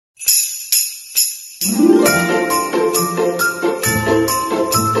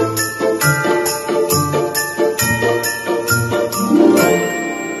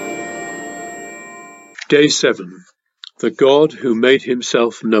Day 7. The God who made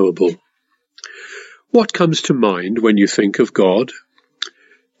himself knowable. What comes to mind when you think of God?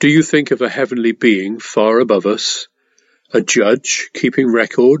 Do you think of a heavenly being far above us, a judge keeping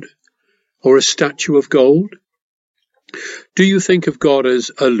record, or a statue of gold? Do you think of God as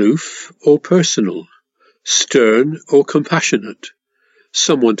aloof or personal, stern or compassionate,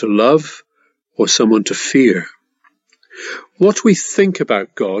 someone to love or someone to fear? What we think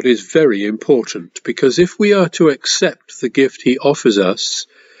about God is very important, because if we are to accept the gift he offers us,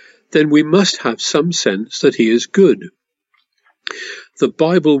 then we must have some sense that he is good. The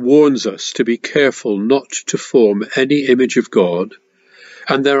Bible warns us to be careful not to form any image of God,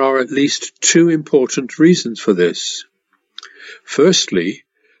 and there are at least two important reasons for this. Firstly,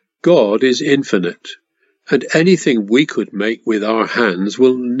 God is infinite, and anything we could make with our hands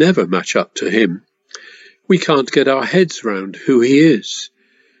will never match up to him. We can't get our heads round who he is.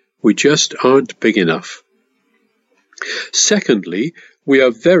 We just aren't big enough. Secondly, we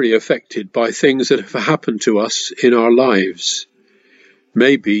are very affected by things that have happened to us in our lives.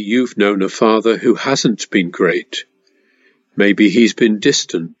 Maybe you've known a father who hasn't been great. Maybe he's been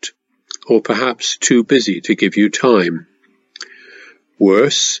distant, or perhaps too busy to give you time.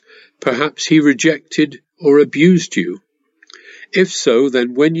 Worse, perhaps he rejected or abused you. If so,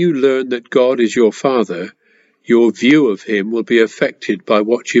 then when you learn that God is your Father, your view of him will be affected by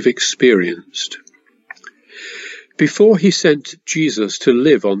what you've experienced. Before he sent Jesus to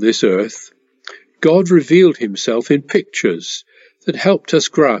live on this earth, God revealed himself in pictures that helped us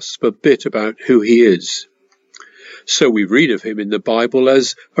grasp a bit about who he is. So we read of him in the Bible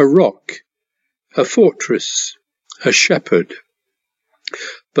as a rock, a fortress, a shepherd.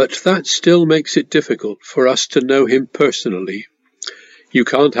 But that still makes it difficult for us to know him personally. You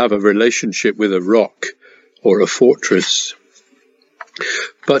can't have a relationship with a rock or a fortress.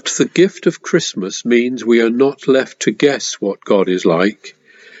 But the gift of Christmas means we are not left to guess what God is like,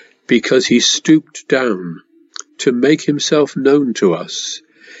 because he stooped down to make himself known to us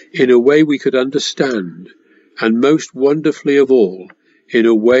in a way we could understand, and most wonderfully of all, in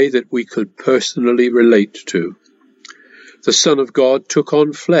a way that we could personally relate to. The Son of God took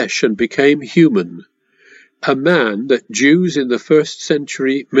on flesh and became human, a man that Jews in the first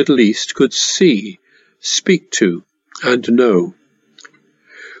century Middle East could see, speak to, and know.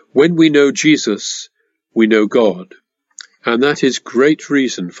 When we know Jesus, we know God, and that is great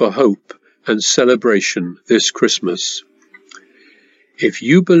reason for hope and celebration this Christmas. If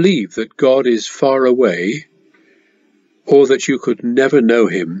you believe that God is far away, or that you could never know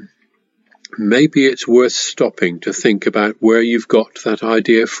him, maybe it's worth stopping to think about where you've got that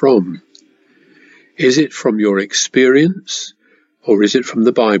idea from. Is it from your experience, or is it from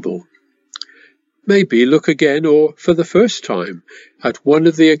the Bible? Maybe look again, or for the first time, at one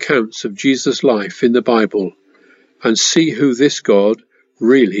of the accounts of Jesus' life in the Bible, and see who this God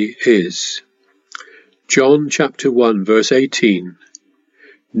really is. John chapter 1 verse 18.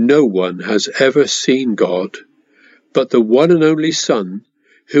 No one has ever seen God, but the one and only Son,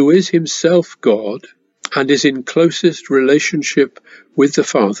 who is himself God and is in closest relationship with the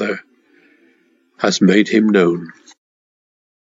Father, has made him known.